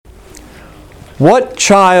What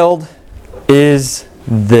child is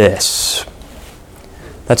this?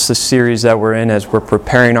 That's the series that we're in as we're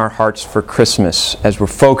preparing our hearts for Christmas, as we're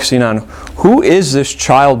focusing on who is this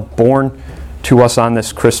child born to us on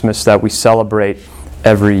this Christmas that we celebrate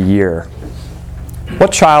every year.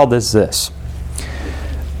 What child is this?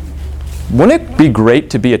 Wouldn't it be great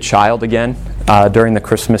to be a child again during the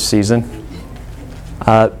Christmas season?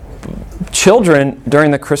 Children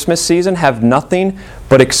during the Christmas season have nothing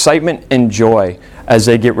but excitement and joy as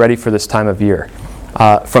they get ready for this time of year.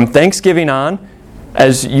 From Thanksgiving on,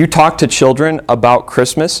 as you talk to children about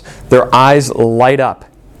Christmas, their eyes light up.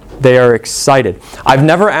 They are excited. I've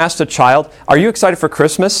never asked a child, "Are you excited for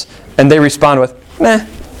Christmas?" And they respond with, "Meh,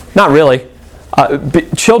 not really."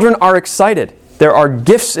 Children are excited. There are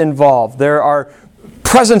gifts involved. There are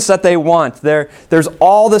presents that they want. There's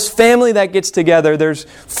all this family that gets together. There's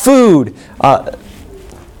food.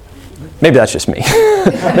 Maybe that's just me.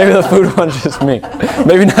 Maybe the food one's just me.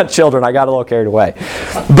 Maybe not children. I got a little carried away.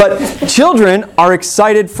 But children are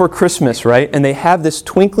excited for Christmas, right? And they have this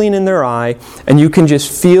twinkling in their eye, and you can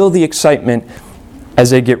just feel the excitement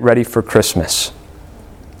as they get ready for Christmas.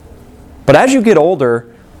 But as you get older,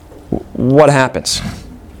 what happens?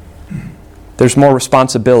 There's more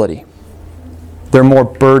responsibility. There are more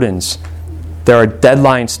burdens. There are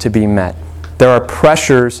deadlines to be met. There are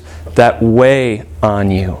pressures that weigh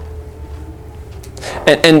on you.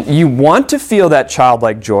 And you want to feel that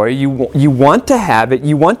childlike joy. You want to have it.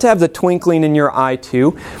 You want to have the twinkling in your eye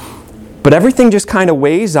too. But everything just kind of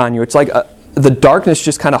weighs on you. It's like the darkness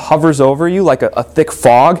just kind of hovers over you like a thick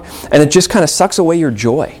fog. And it just kind of sucks away your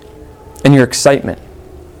joy and your excitement.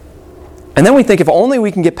 And then we think, if only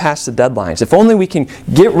we can get past the deadlines. If only we can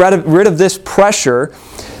get rid of this pressure,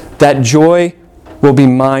 that joy will be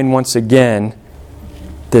mine once again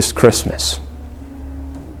this Christmas.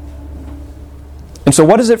 And so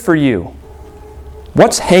what is it for you?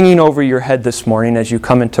 What's hanging over your head this morning as you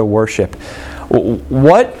come into worship?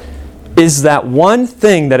 What is that one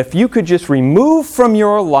thing that if you could just remove from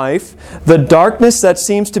your life the darkness that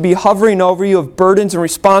seems to be hovering over you of burdens and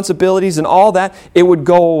responsibilities and all that, it would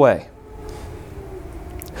go away?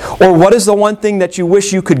 Or what is the one thing that you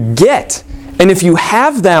wish you could get? And if you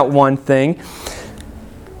have that one thing,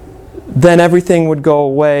 then everything would go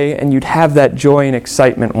away and you'd have that joy and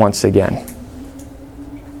excitement once again.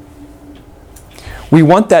 We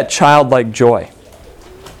want that childlike joy.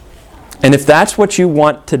 And if that's what you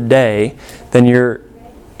want today, then you're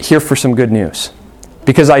here for some good news.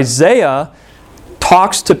 Because Isaiah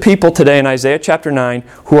talks to people today in Isaiah chapter 9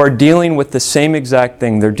 who are dealing with the same exact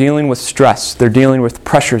thing. They're dealing with stress. They're dealing with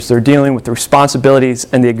pressures. They're dealing with the responsibilities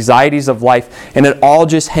and the anxieties of life. And it all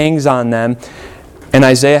just hangs on them. And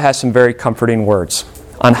Isaiah has some very comforting words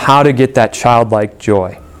on how to get that childlike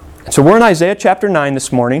joy. So we're in Isaiah chapter 9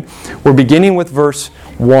 this morning. We're beginning with verse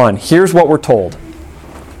 1. Here's what we're told.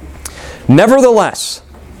 Nevertheless,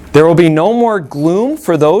 there will be no more gloom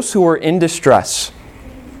for those who are in distress.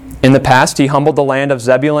 In the past, he humbled the land of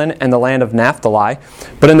Zebulun and the land of Naphtali.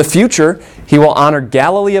 But in the future, he will honor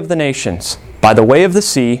Galilee of the nations by the way of the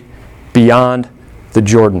sea beyond the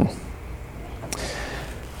Jordan.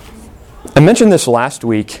 I mentioned this last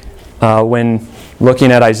week when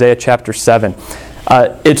looking at Isaiah chapter 7.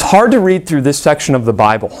 It's hard to read through this section of the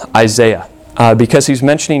Bible, Isaiah, because he's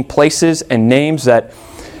mentioning places and names that,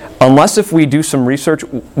 unless if we do some research,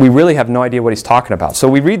 we really have no idea what he's talking about. So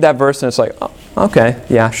we read that verse and it's like, oh, okay,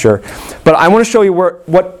 yeah, sure. But I want to show you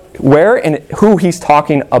where and who he's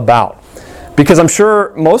talking about. Because I'm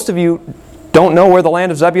sure most of you don't know where the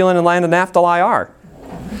land of Zebulun and the land of Naphtali are.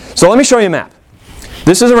 So let me show you a map.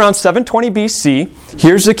 This is around 720 BC.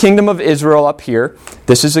 Here's the kingdom of Israel up here.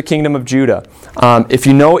 This is the kingdom of Judah. If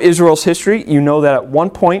you know Israel's history, you know that at one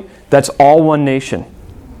point, that's all one nation.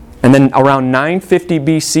 And then around 950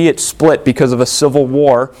 BC, it split because of a civil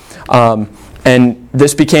war. And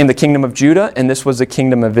this became the kingdom of Judah, and this was the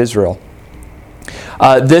kingdom of Israel.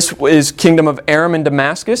 This is kingdom of Aram and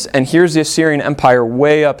Damascus, and here's the Assyrian Empire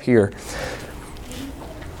way up here.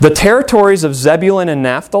 The territories of Zebulun and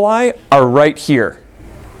Naphtali are right here.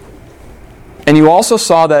 And you also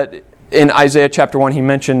saw that in Isaiah chapter 1, he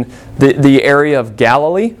mentioned the area of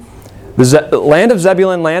Galilee. The land of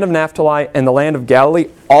Zebulun, land of Naphtali, and the land of Galilee,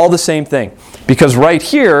 all the same thing. Because right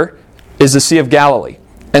here is the Sea of Galilee.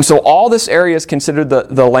 And so all this area is considered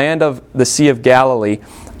the land of the Sea of Galilee,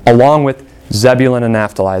 along with Zebulun and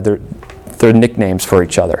Naphtali. They're nicknames for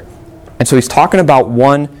each other. And so he's talking about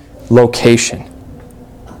one location.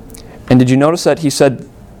 And did you notice that he said,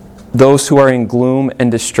 those who are in gloom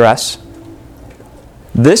and distress?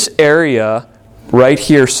 This area right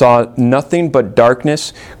here saw nothing but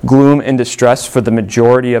darkness, gloom, and distress for the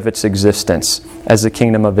majority of its existence as the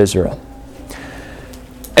kingdom of Israel.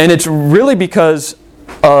 And it's really because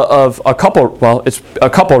of it's a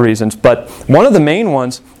couple reasons, but one of the main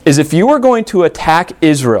ones is if you were going to attack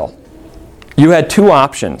Israel, you had two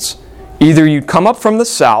options. Either you'd come up from the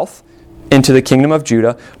south into the kingdom of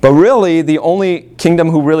Judah, but really the only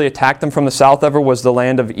kingdom who really attacked them from the south ever was the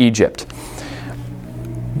land of Egypt.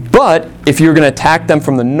 But if you were going to attack them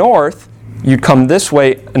from the north, you'd come this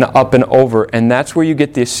way and up and over, and that's where you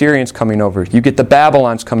get the Assyrians coming over. You get the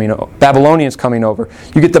Babylonians coming over.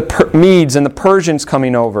 You get the Medes and the Persians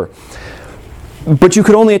coming over. But you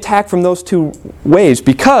could only attack from those two ways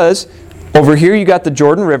because over here you got the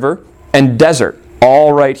Jordan River and desert,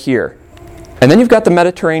 all right here. And then you've got the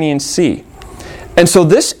Mediterranean Sea. And so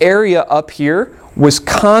this area up here was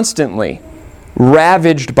constantly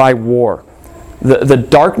ravaged by war. The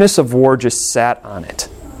darkness of war just sat on it.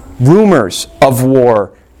 Rumors of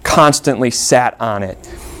war constantly sat on it.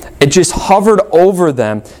 It just hovered over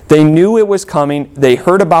them. They knew it was coming. They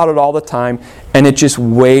heard about it all the time, and it just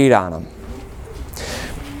weighed on them.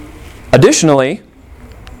 Additionally,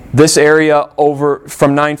 this area over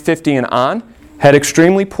from 950 and on had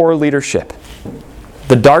extremely poor leadership.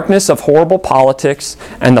 The darkness of horrible politics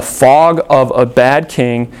and the fog of a bad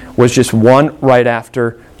king was just one right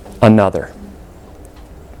after another.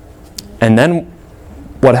 And then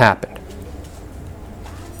what happened?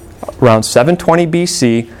 Around 720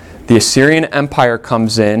 BC, the Assyrian Empire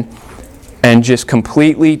comes in and just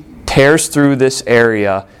completely tears through this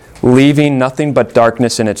area, leaving nothing but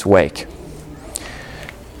darkness in its wake.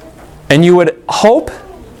 And you would hope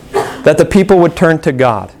that the people would turn to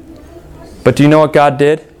God. But do you know what God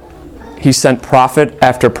did? He sent prophet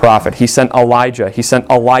after prophet. He sent Elijah. He sent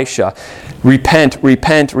Elisha. Repent,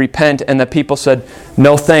 repent, repent. And the people said,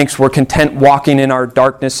 no thanks. We're content walking in our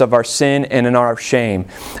darkness of our sin and in our shame.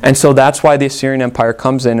 And so that's why the Assyrian Empire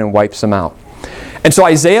comes in and wipes them out. And so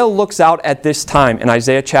Isaiah looks out at this time in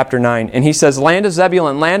Isaiah chapter 9, and he says, land of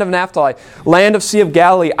Zebulun, land of Naphtali, land of Sea of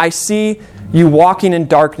Galilee, I see you walking in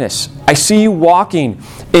darkness. I see you walking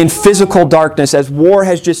in physical darkness as war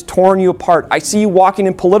has just torn you apart. I see you walking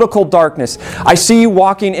in political darkness. I see you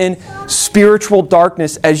walking in spiritual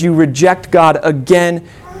darkness as you reject God again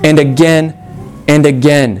and again and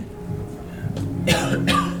again.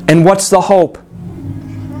 And what's the hope?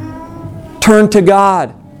 Turn to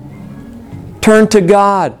God. Turn to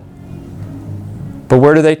God. But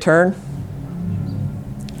where do they turn?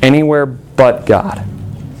 Anywhere but God.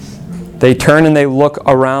 They turn and they look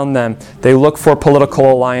around them. They look for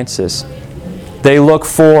political alliances. They look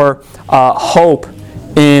for hope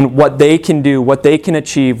in what they can do, what they can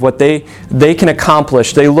achieve, what they can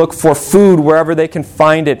accomplish. They look for food wherever they can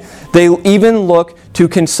find it. They even look to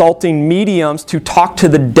consulting mediums to talk to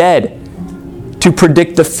the dead, to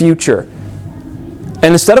predict the future.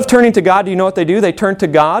 And instead of turning to God, do you know what they do? They turn to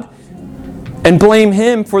God and blame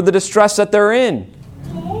Him for the distress that they're in.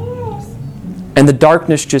 And the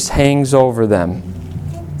darkness just hangs over them.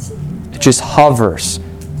 It just hovers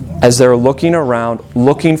as they're looking around,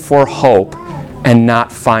 looking for hope and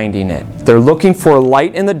not finding it. They're looking for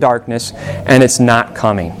light in the darkness and it's not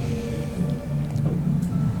coming.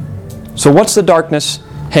 So what's the darkness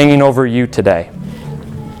hanging over you today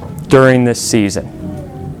during this season?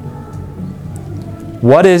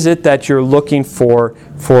 What is it that you're looking for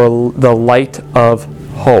the light of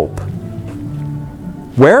hope?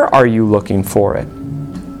 Where are you looking for it?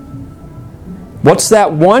 What's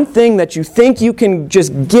that one thing that you think you can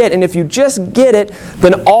just get, and if you just get it,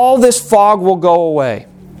 then all this fog will go away?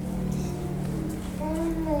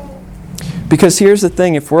 Because here's the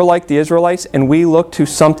thing, if we're like the Israelites and we look to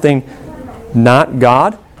something not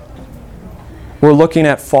God, we're looking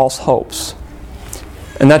at false hopes.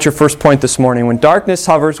 And that's your first point this morning. When darkness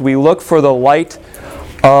hovers, we look for the light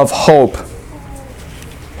of hope.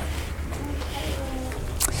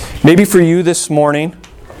 Maybe for you this morning,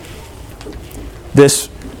 this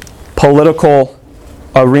political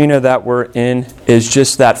arena that we're in is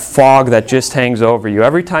just that fog that just hangs over you.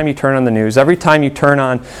 Every time you turn on the news, every time you turn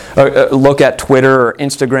on, look at Twitter or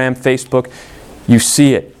Instagram, Facebook, you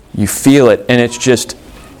see it, you feel it, and it's just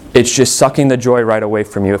sucking the joy right away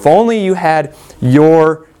from you. If only you had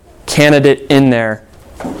your candidate in there,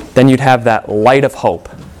 then you'd have that light of hope.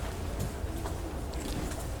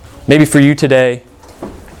 Maybe for you today,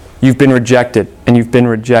 you've been rejected, and you've been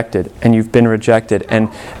rejected, and you've been rejected,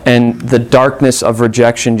 and the darkness of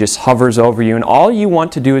rejection just hovers over you, and all you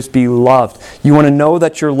want to do is be loved. You want to know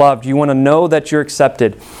that you're loved. You want to know that you're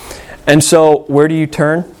accepted. And so, where do you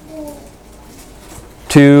turn?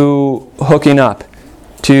 To hooking up,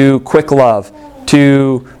 to quick love,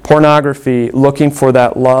 to pornography, looking for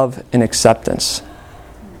that love and acceptance.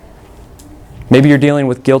 Maybe you're dealing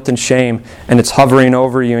with guilt and shame, and it's hovering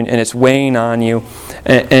over you, and it's weighing on you,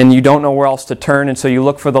 and you don't know where else to turn, and so you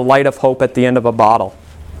look for the light of hope at the end of a bottle.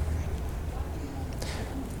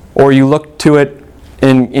 Or you look to it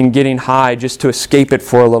in getting high just to escape it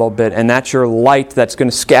for a little bit, and that's your light that's going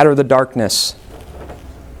to scatter the darkness.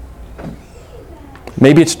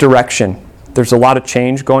 Maybe it's direction. There's a lot of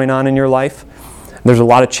change going on in your life. There's a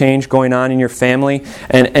lot of change going on in your family,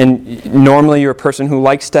 and normally you're a person who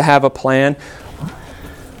likes to have a plan,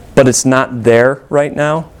 but it's not there right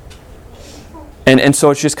now. And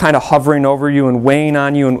so it's just kind of hovering over you and weighing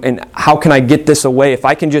on you, and how can I get this away? If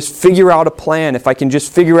I can just figure out a plan, if I can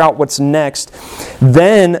just figure out what's next,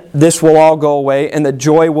 then this will all go away and the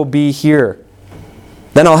joy will be here.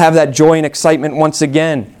 Then I'll have that joy and excitement once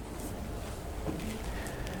again.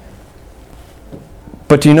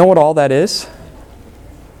 But do you know what all that is?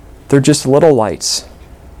 They're just little lights.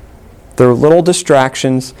 They're little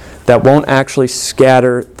distractions that won't actually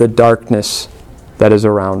scatter the darkness that is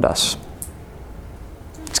around us.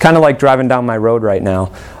 It's kind of like driving down my road right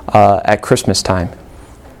now at Christmas time.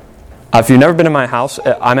 If you've never been in my house,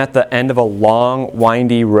 I'm at the end of a long,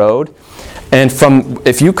 windy road. And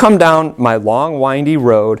if you come down my long, windy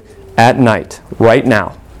road at night, right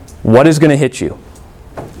now, what is going to hit you?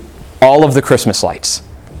 All of the Christmas lights.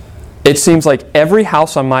 It seems like every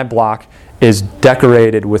house on my block is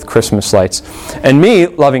decorated with Christmas lights. And me,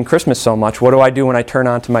 loving Christmas so much, what do I do when I turn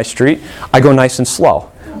onto my street? I go nice and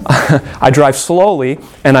slow. I drive slowly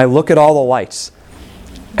and I look at all the lights.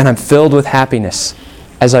 And I'm filled with happiness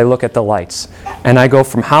as I look at the lights. And I go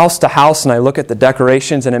from house to house and I look at the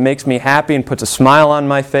decorations, and it makes me happy and puts a smile on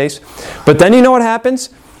my face. But then you know what happens?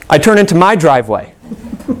 I turn into my driveway.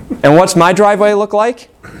 And what's my driveway look like?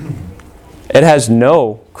 It has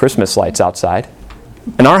no Christmas lights outside.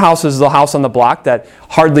 And our house is the house on the block that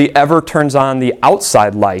hardly ever turns on the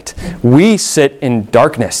outside light. We sit in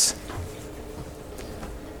darkness.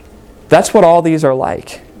 That's what all these are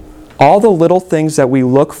like. All the little things that we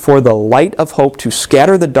look for the light of hope to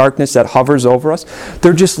scatter the darkness that hovers over us,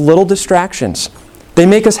 they're just little distractions. They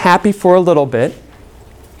make us happy for a little bit,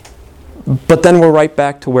 but then we're right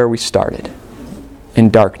back to where we started, in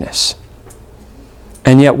darkness.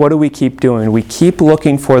 And yet, what do we keep doing? We keep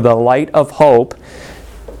looking for the light of hope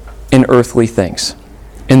in earthly things,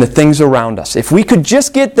 in the things around us. If we could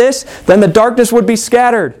just get this, then the darkness would be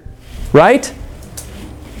scattered, right?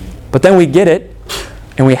 But then we get it,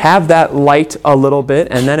 and we have that light a little bit,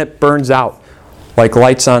 and then it burns out like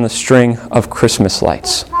lights on a string of Christmas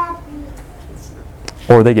lights.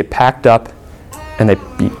 Or they get packed up, and they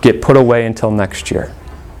get put away until next year.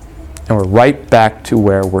 And we're right back to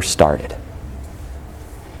where we're started.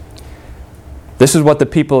 This is what the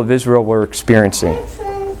people of Israel were experiencing.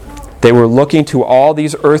 They were looking to all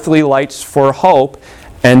these earthly lights for hope,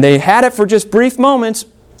 and they had it for just brief moments,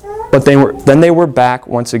 but then they were back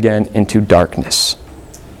once again into darkness.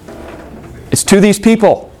 It's to these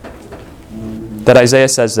people that Isaiah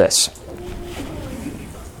says this.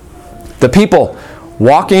 The people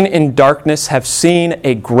walking in darkness have seen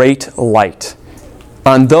a great light.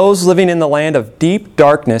 On those living in the land of deep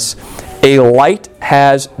darkness, a light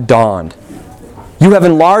has dawned. You have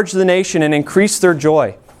enlarged the nation and increased their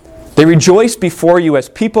joy. They rejoice before you as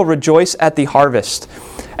people rejoice at the harvest,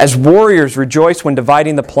 as warriors rejoice when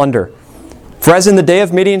dividing the plunder. For as in the day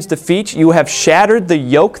of Midian's defeat, you have shattered the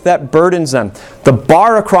yoke that burdens them, the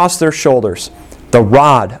bar across their shoulders, the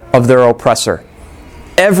rod of their oppressor.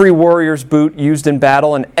 Every warrior's boot used in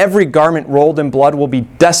battle and every garment rolled in blood will be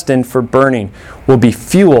destined for burning, will be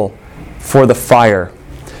fuel for the fire.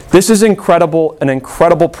 This is incredible, an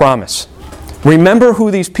incredible promise. Remember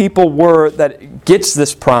who these people were that gets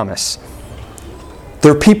this promise.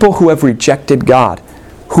 They're people who have rejected God,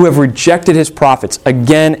 who have rejected His prophets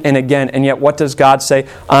again and again. And yet what does God say?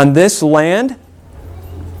 On this land,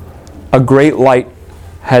 a great light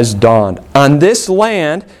has dawned. On this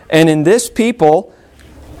land and in this people,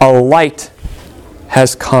 a light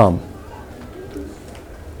has come.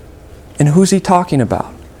 And who's He talking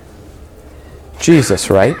about?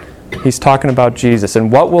 Jesus, right? He's talking about Jesus. And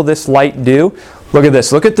what will this light do? Look at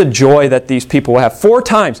this. Look at the joy that these people will have. 4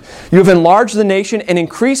 times. You have enlarged the nation and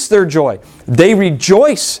increased their joy. They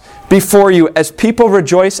rejoice before you as people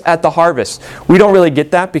rejoice at the harvest. We don't really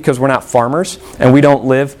get that because we're not farmers and we don't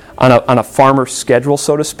live on a farmer schedule,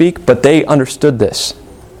 so to speak, but they understood this.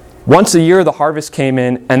 Once a year the harvest came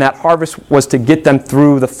in, and that harvest was to get them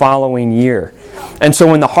through the following year. And so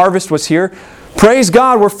when the harvest was here, praise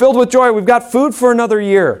God, we're filled with joy. We've got food for another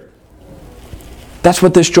year. That's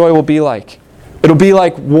what this joy will be like. It'll be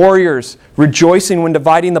like warriors rejoicing when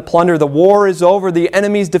dividing the plunder. The war is over. The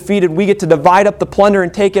enemy's defeated. We get to divide up the plunder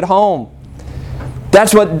and take it home.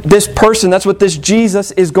 That's what this person, that's what this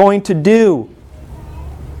Jesus is going to do.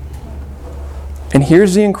 And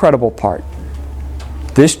here's the incredible part.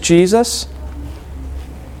 This Jesus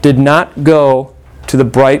did not go to the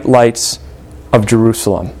bright lights of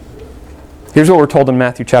Jerusalem. Here's what we're told in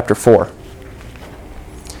Matthew chapter 4.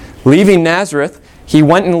 Leaving Nazareth, he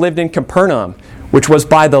went and lived in Capernaum, which was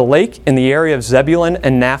by the lake in the area of Zebulun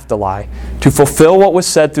and Naphtali, to fulfill what was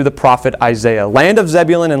said through the prophet Isaiah. Land of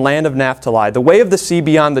Zebulun and land of Naphtali, the way of the sea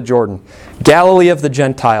beyond the Jordan, Galilee of the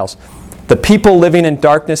Gentiles. The people living in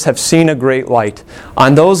darkness have seen a great light.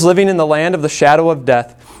 On those living in the land of the shadow of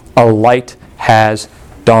death, a light has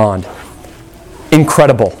dawned.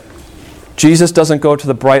 Incredible. Jesus doesn't go to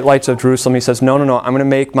the bright lights of Jerusalem. He says, no, I'm going to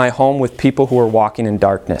make my home with people who are walking in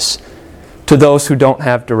darkness. To those who don't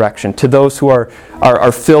have direction, to those who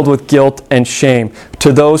are filled with guilt and shame,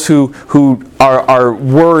 to those who are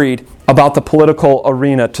worried about the political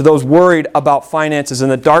arena, to those worried about finances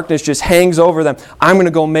and the darkness just hangs over them. I'm going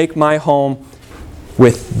to go make my home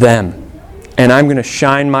with them. And I'm going to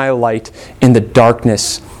shine my light in the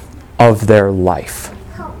darkness of their life.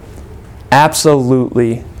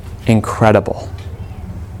 Absolutely incredible.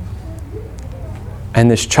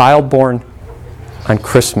 And this child born on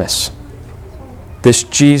Christmas, this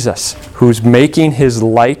Jesus who's making his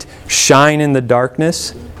light shine in the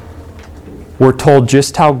darkness, we're told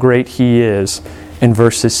just how great he is in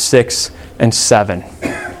verses 6 and 7.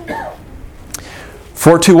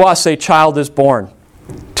 For to us a child is born,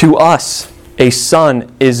 to us a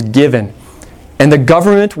son is given, and the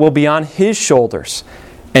government will be on his shoulders,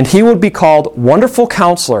 and he will be called Wonderful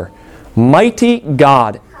Counselor, Mighty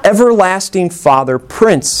God, Everlasting Father,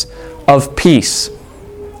 Prince of Peace.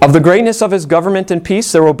 Of the greatness of his government and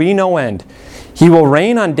peace there will be no end. He will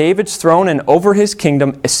reign on David's throne and over his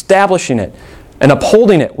kingdom, establishing it and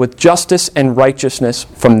upholding it with justice and righteousness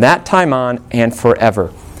from that time on and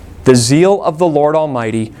forever. The zeal of the Lord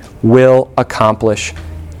Almighty will accomplish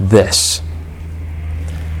this.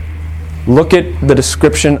 Look at the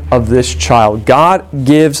description of this child. God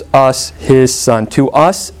gives us his son. To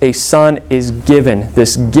us a son is given,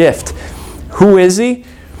 this gift. Who is he?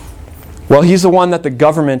 Well, he's the one that the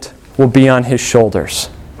government will be on his shoulders.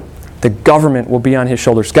 The government will be on his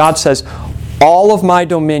shoulders. God says, all of my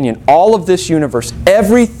dominion, all of this universe,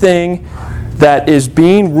 everything that is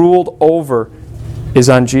being ruled over is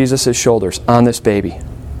on Jesus' shoulders, on this baby,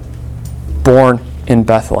 born in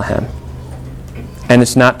Bethlehem. And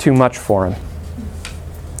it's not too much for him.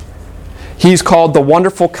 He's called the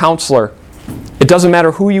Wonderful Counselor. It doesn't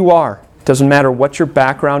matter who you are. It doesn't matter what your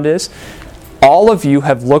background is. All of you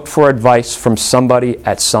have looked for advice from somebody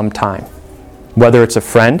at some time. Whether it's a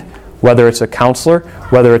friend, whether it's a counselor,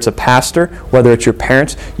 whether it's a pastor, whether it's your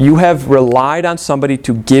parents, you have relied on somebody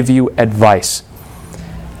to give you advice.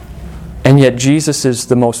 And yet Jesus is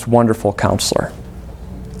the most wonderful counselor.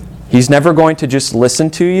 He's never going to just listen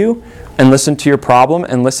to you and listen to your problem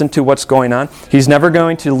and listen to what's going on. He's never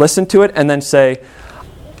going to listen to it and then say,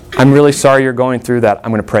 I'm really sorry you're going through that.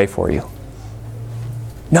 I'm going to pray for you.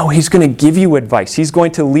 No, he's going to give you advice. He's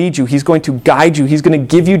going to lead you. He's going to guide you. He's going to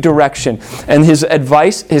give you direction. And his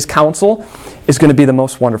advice, his counsel, is going to be the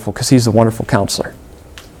most wonderful because he's the wonderful counselor.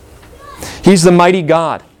 He's the mighty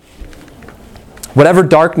God. Whatever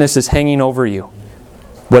darkness is hanging over you,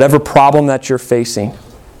 whatever problem that you're facing,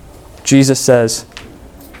 Jesus says,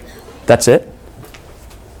 that's it.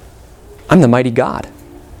 I'm the mighty God.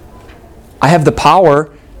 I have the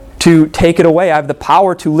power to take it away. I have the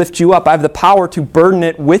power to lift you up. I have the power to burden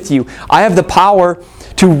it with you. I have the power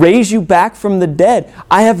to raise you back from the dead.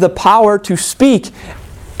 I have the power to speak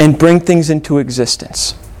and bring things into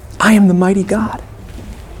existence. I am the mighty God.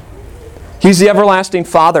 He's the everlasting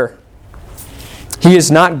Father. He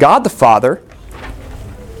is not God the Father,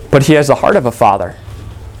 but he has the heart of a father.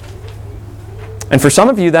 And for some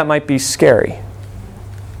of you, that might be scary,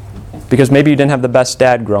 because maybe you didn't have the best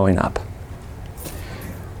dad growing up.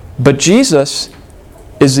 But Jesus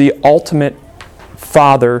is the ultimate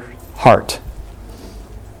father heart.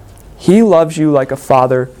 He loves you like a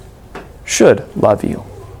father should love you.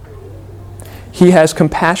 He has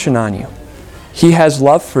compassion on you. He has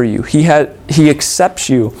love for you. He accepts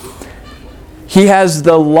you. He has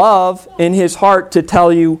the love in his heart to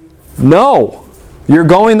tell you, no, you're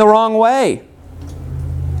going the wrong way.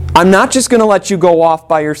 I'm not just going to let you go off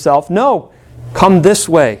by yourself. No, come this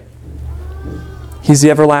way. He's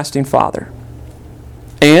the everlasting Father.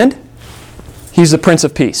 And he's the Prince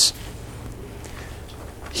of Peace.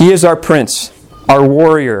 He is our Prince, our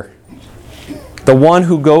warrior, the one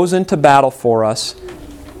who goes into battle for us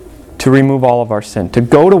to remove all of our sin, to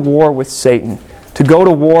go to war with Satan, to go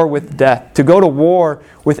to war with death, to go to war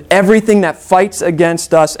with everything that fights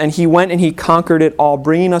against us, and He went and He conquered it all,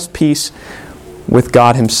 bringing us peace with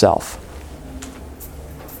God Himself.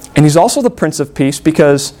 And He's also the Prince of Peace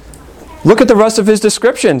because look at the rest of His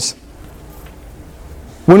descriptions.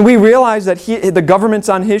 When we realize that the government's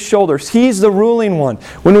on His shoulders, He's the ruling one.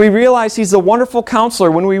 When we realize He's the wonderful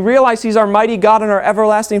counselor, when we realize He's our mighty God and our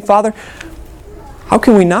everlasting Father, how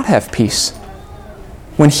can we not have peace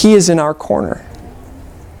when He is in our corner?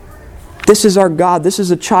 This is our God. This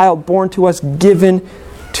is a child born to us, given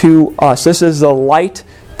to us. This is the light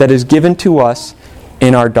that is given to us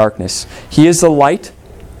in our darkness. He is the light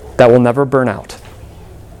that will never burn out.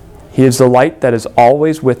 He is the light that is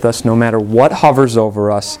always with us no matter what hovers over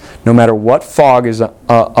us, no matter what fog is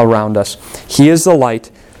around us. He is the light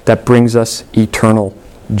that brings us eternal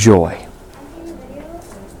joy.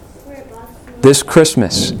 This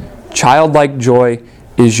Christmas, childlike joy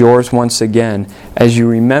is yours once again as you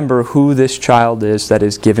remember who this child is that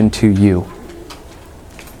is given to you.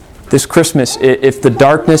 This Christmas, if the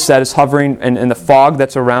darkness that is hovering and the fog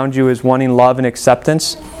that's around you is wanting love and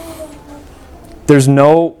acceptance, there's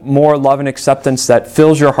no more love and acceptance that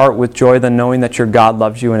fills your heart with joy than knowing that your God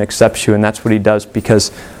loves you and accepts you, and that's what He does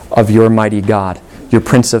because of your mighty God, your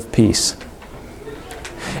Prince of Peace.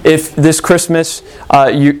 If this Christmas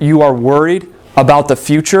you are worried about the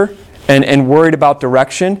future and worried about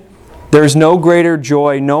direction, there's no greater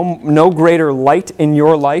joy, no greater light in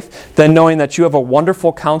your life than knowing that you have a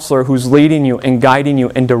wonderful counselor who's leading you and guiding you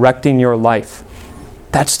and directing your life.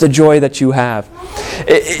 That's the joy that you have.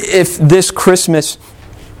 If this Christmas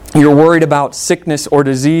you're worried about sickness or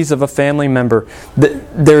disease of a family member,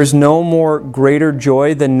 there's no more greater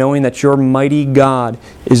joy than knowing that your mighty God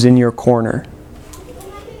is in your corner.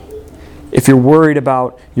 If you're worried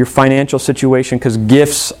about your financial situation because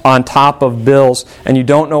gifts on top of bills and you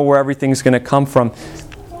don't know where everything's going to come from,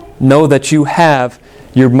 know that you have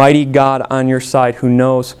your mighty God on your side who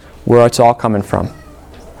knows where it's all coming from.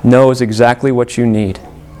 Knows exactly what you need.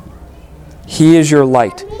 He is your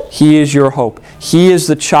light. He is your hope. He is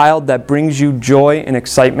the child that brings you joy and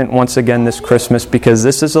excitement once again this Christmas because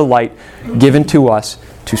this is a light given to us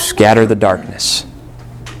to scatter the darkness.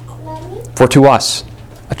 For to us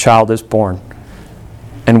a child is born.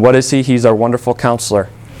 And what is He? He's our wonderful counselor,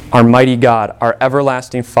 our mighty God, our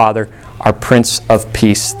everlasting Father, our Prince of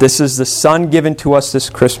Peace. This is the Son given to us this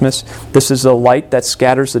Christmas. This is the light that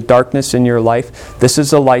scatters the darkness in your life. This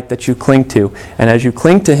is the light that you cling to. And as you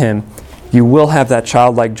cling to Him, you will have that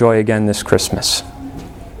childlike joy again this Christmas.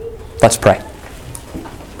 Let's pray.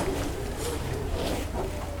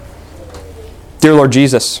 Dear Lord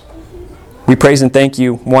Jesus, we praise and thank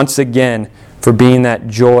You once again for being that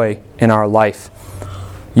joy in our life.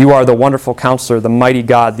 You are the wonderful counselor, the mighty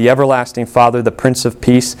God, the everlasting Father, the Prince of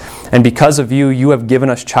Peace. And because of You, You have given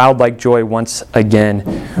us childlike joy once again.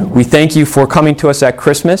 We thank You for coming to us at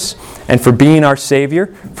Christmas and for being our Savior,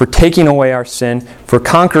 for taking away our sin, for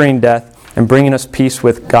conquering death, and bringing us peace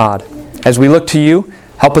with God. As we look to You,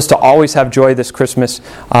 help us to always have joy this Christmas,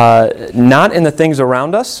 not in the things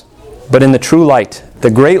around us, but in the true light, the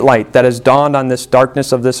great light that has dawned on this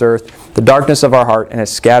darkness of this earth, the darkness of our heart, and has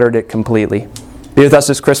scattered it completely. Be with us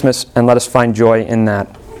this Christmas and let us find joy in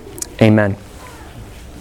that. Amen.